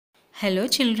Hello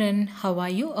children, how are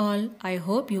you all? I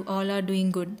hope you all are doing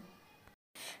good.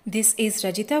 This is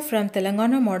Rajita from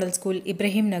Telangana Model School,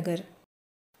 Ibrahim Nagar.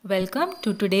 Welcome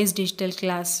to today's digital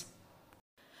class.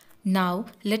 Now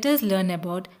let us learn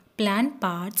about plant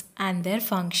parts and their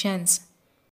functions.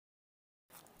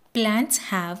 Plants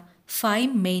have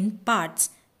 5 main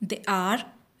parts. They are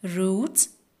roots,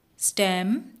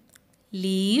 stem,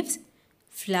 leaves,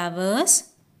 flowers,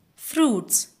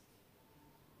 fruits.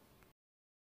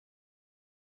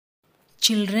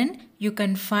 Children, you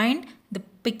can find the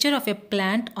picture of a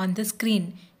plant on the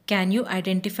screen. Can you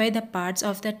identify the parts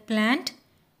of that plant?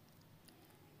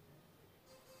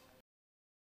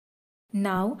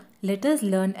 Now, let us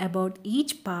learn about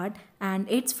each part and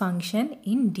its function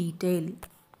in detail.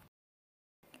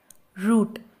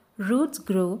 Root. Roots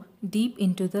grow deep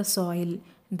into the soil.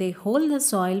 They hold the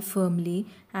soil firmly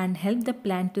and help the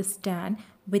plant to stand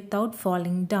without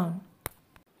falling down.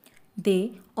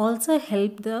 They also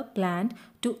help the plant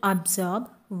to absorb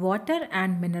water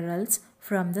and minerals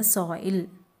from the soil.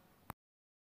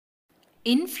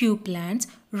 In few plants,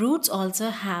 roots also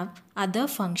have other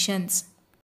functions.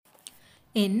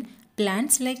 In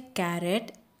plants like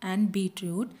carrot and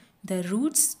beetroot, the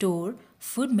roots store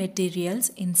food materials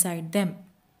inside them.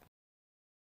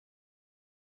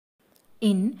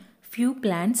 In few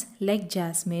plants like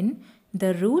jasmine,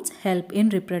 the roots help in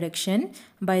reproduction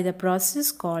by the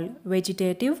process called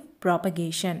vegetative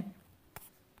propagation.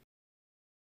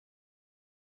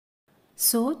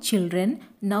 So children,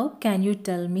 now can you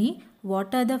tell me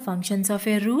what are the functions of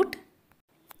a root?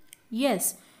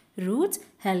 Yes, roots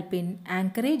help in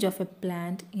anchorage of a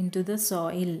plant into the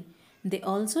soil. They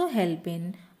also help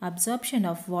in absorption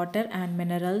of water and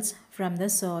minerals from the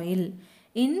soil.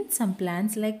 In some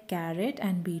plants like carrot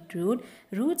and beetroot,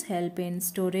 roots help in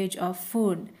storage of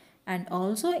food, and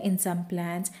also in some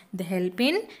plants they help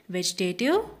in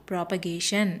vegetative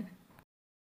propagation.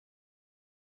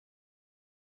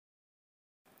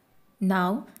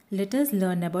 Now let us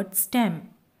learn about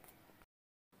stem.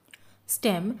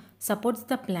 Stem supports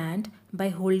the plant by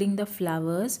holding the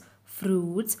flowers,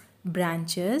 fruits,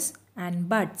 branches and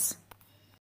buds.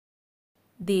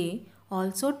 They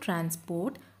also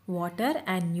transport water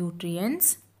and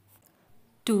nutrients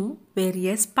to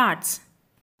various parts.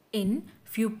 In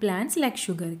few plants like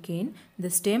sugarcane, the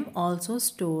stem also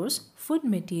stores food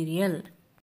material.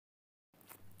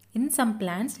 In some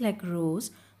plants like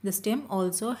rose, the stem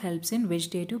also helps in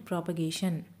vegetative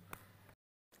propagation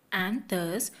and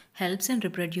thus helps in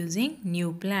reproducing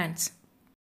new plants.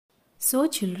 So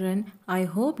children, I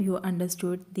hope you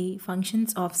understood the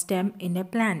functions of stem in a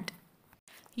plant.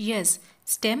 Yes,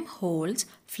 stem holds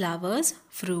flowers,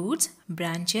 fruits,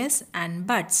 branches and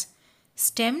buds.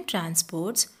 Stem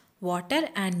transports water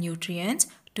and nutrients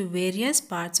to various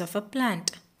parts of a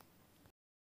plant.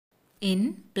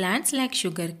 In plants like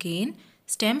sugarcane,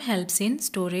 stem helps in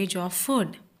storage of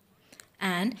food.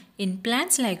 And in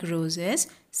plants like roses,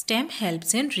 stem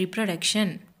helps in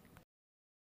reproduction.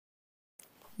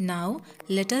 Now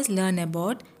let us learn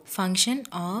about function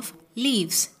of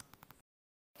leaves.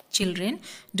 Children,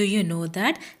 do you know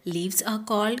that leaves are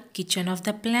called kitchen of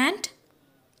the plant?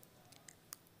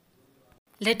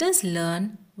 Let us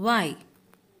learn why.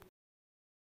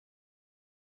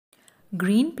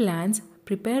 Green plants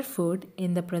prepare food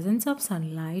in the presence of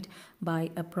sunlight by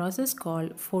a process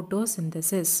called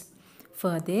photosynthesis.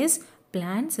 For this,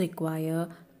 plants require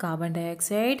carbon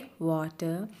dioxide,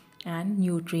 water, and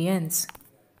nutrients.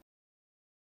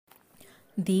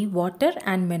 The water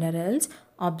and minerals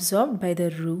absorbed by the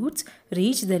roots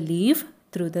reach the leaf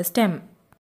through the stem.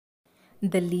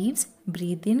 The leaves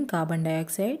breathe in carbon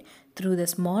dioxide through the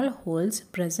small holes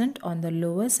present on the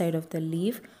lower side of the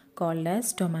leaf called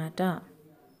as stomata.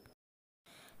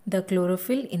 The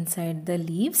chlorophyll inside the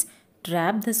leaves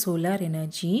trap the solar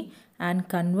energy and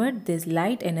convert this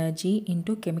light energy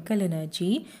into chemical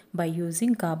energy by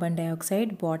using carbon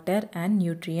dioxide, water and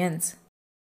nutrients.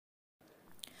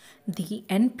 The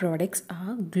end products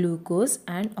are glucose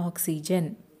and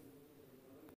oxygen.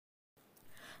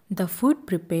 The food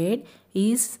prepared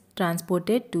is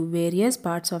transported to various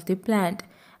parts of the plant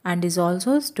and is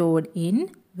also stored in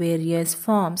various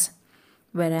forms,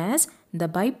 whereas the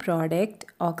byproduct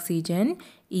oxygen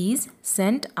is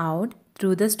sent out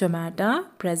through the stomata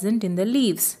present in the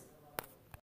leaves.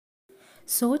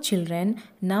 So children,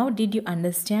 now did you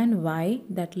understand why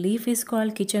that leaf is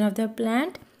called kitchen of the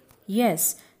plant?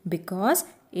 Yes, because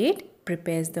it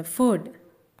prepares the food.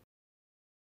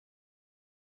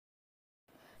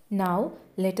 Now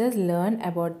let us learn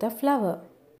about the flower.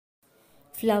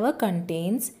 Flower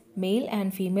contains male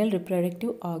and female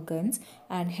reproductive organs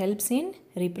and helps in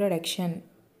reproduction.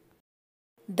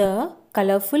 The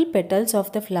colorful petals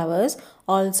of the flowers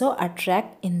also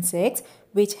attract insects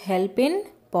which help in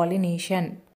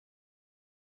pollination.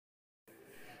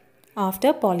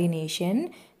 After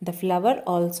pollination, the flower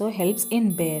also helps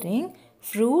in bearing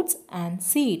fruits and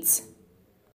seeds.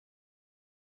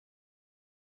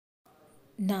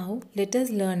 Now let us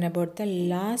learn about the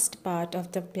last part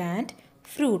of the plant,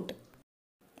 fruit.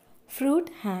 Fruit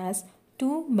has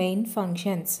two main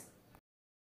functions.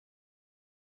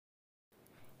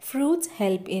 Fruits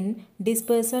help in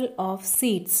dispersal of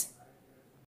seeds.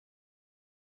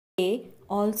 They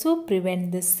also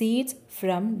prevent the seeds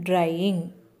from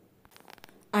drying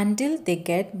until they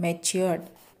get matured.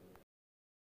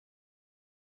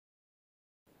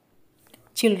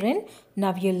 Children,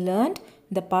 now you learned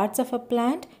the parts of a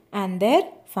plant and their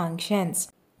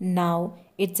functions. Now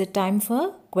it's a time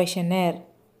for questionnaire.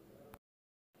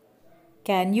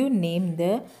 Can you name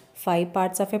the 5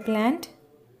 parts of a plant?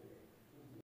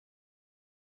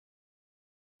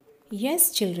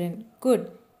 Yes, children.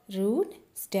 Good. Root,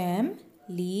 stem,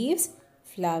 leaves,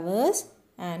 flowers,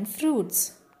 and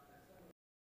fruits.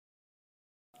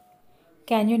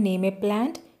 Can you name a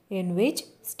plant in which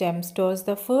stem stores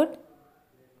the food?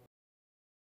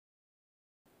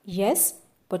 Yes,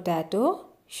 potato,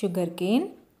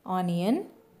 sugarcane, onion,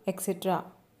 etc.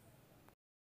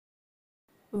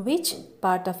 Which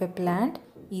part of a plant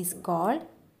is called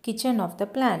kitchen of the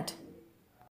plant?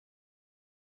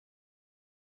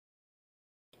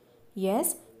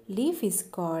 Yes, leaf is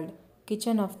called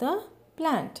kitchen of the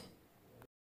plant.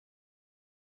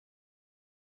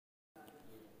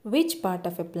 Which part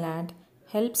of a plant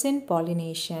helps in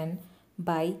pollination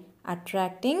by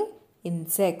attracting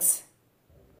insects?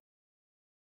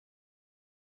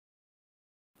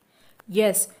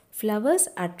 Yes, flowers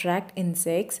attract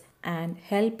insects and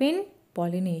help in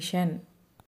pollination.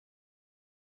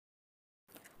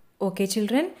 Okay,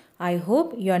 children, I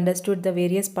hope you understood the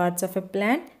various parts of a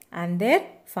plant and their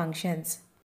functions.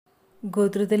 Go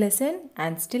through the lesson,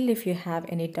 and still if you have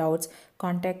any doubts,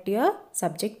 contact your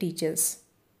subject teachers.